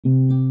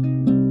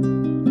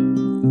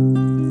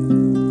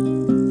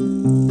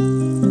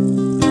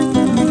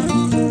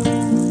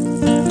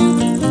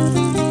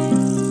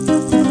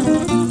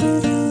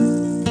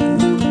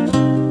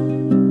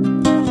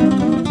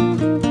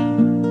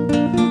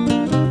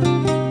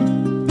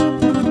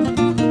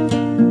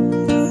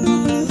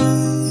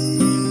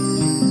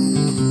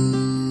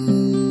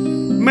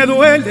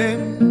duele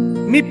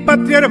mi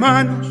patria,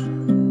 hermanos,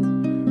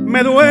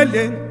 me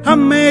duele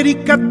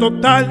América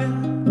total,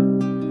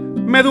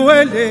 me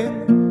duele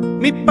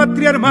mi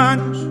patria,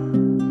 hermanos,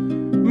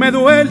 me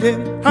duele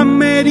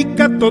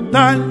América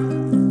total.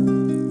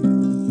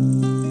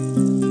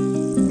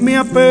 Me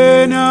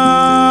apena,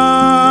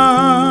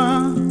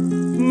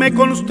 me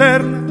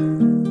consterna,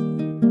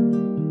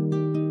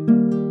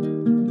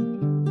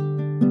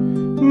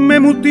 me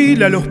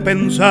mutila los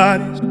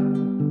pensares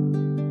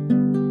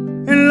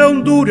en la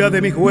hondura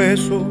de mis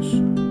huesos,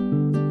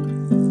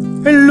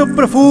 en lo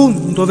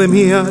profundo de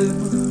mi alma.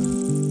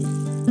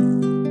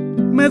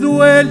 Me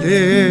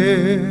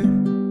duele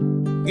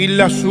y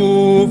la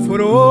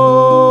sufro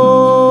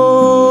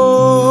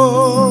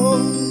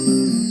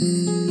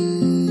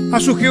a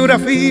su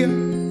geografía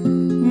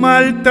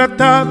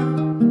maltratada,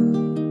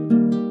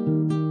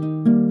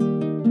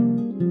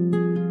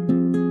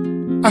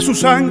 a su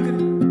sangre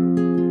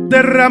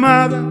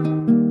derramada,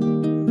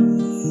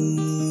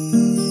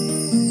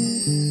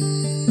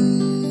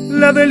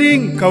 la del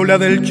Inca o la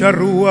del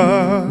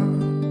Charrúa,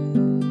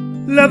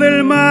 la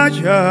del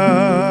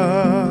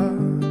Maya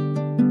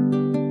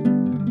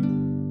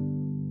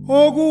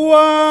o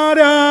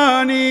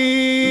Guaraní.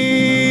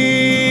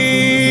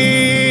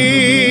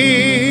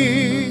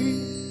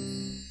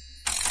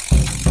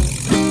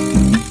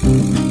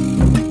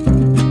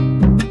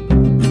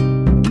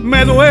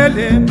 Me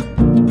duele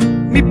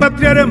mi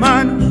patria,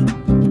 hermanos,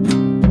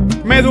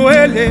 me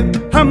duele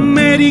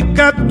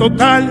América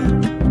total,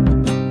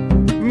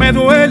 me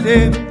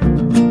duele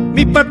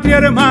mi patria,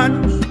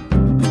 hermanos,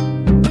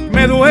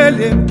 me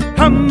duele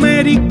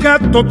América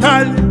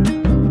total.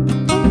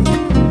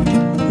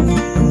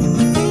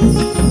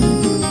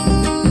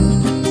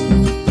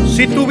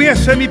 Si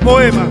tuviese mi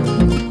poema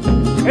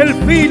el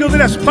filo de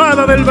la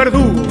espada del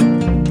verdugo,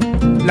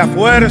 la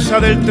fuerza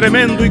del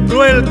tremendo y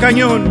cruel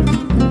cañón,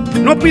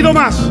 no pido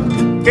más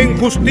que en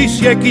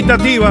justicia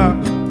equitativa,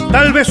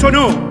 tal vez o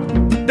no,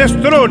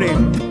 destrone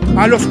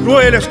a los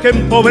crueles que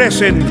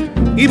empobrecen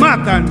y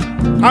matan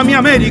a mi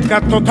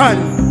América total.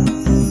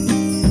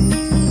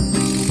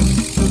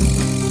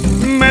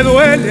 Me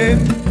duele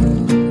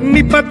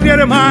mi patria,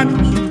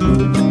 hermanos,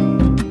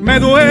 me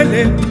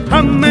duele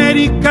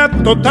América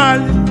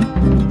total,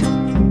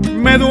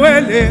 me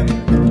duele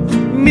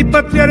mi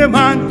patria,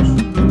 hermanos,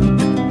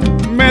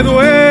 me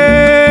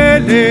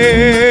duele.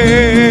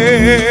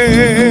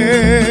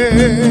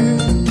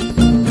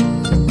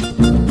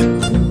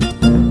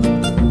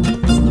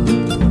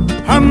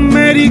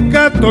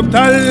 América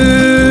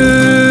total.